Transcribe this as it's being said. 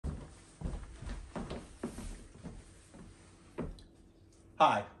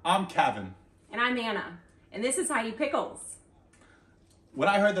Hi, I'm Kevin. And I'm Anna, and this is Heidi Pickles. When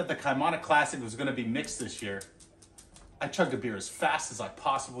I heard that the Kaimana Klassik was going to be mixed this year, I chugged a beer as fast as I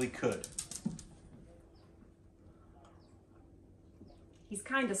possibly could. He's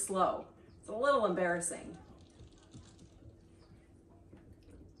kind of slow. It's a little embarrassing.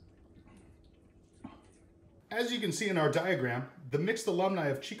 As you can see in our diagram, the mixed alumni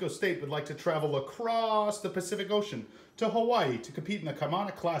of Chico State would like to travel across the Pacific Ocean to Hawaii to compete in the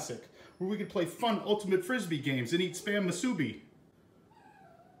Kaimana Klassik, where we could play fun ultimate frisbee games and eat spam musubi.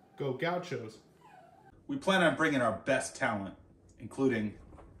 Go Gauchos. We plan on bringing our best talent, including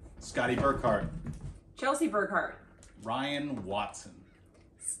Scotty Burkhart, Chelsea Burkhart, Ryan Watson,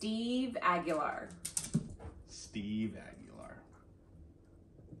 Steve Aguilar.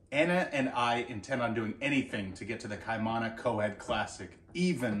 Anna and I intend on doing anything to get to the Kaimana Koed Klassik,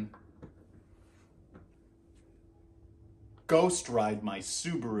 even ghost ride my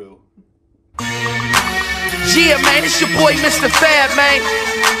Subaru. Yeah, man, it's your boy, Mr. Fab, man.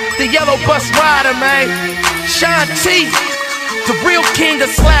 The yellow bus rider, man. Sean T, the real king of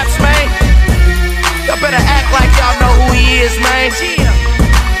slaps, man. Y'all better act like y'all know who he is, man.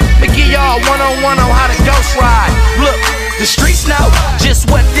 Let me give y'all one-on-one on how to ghost ride. Look, the streets know just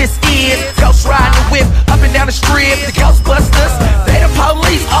what this is. Ghost riding the whip up and down the strip. The Ghostbusters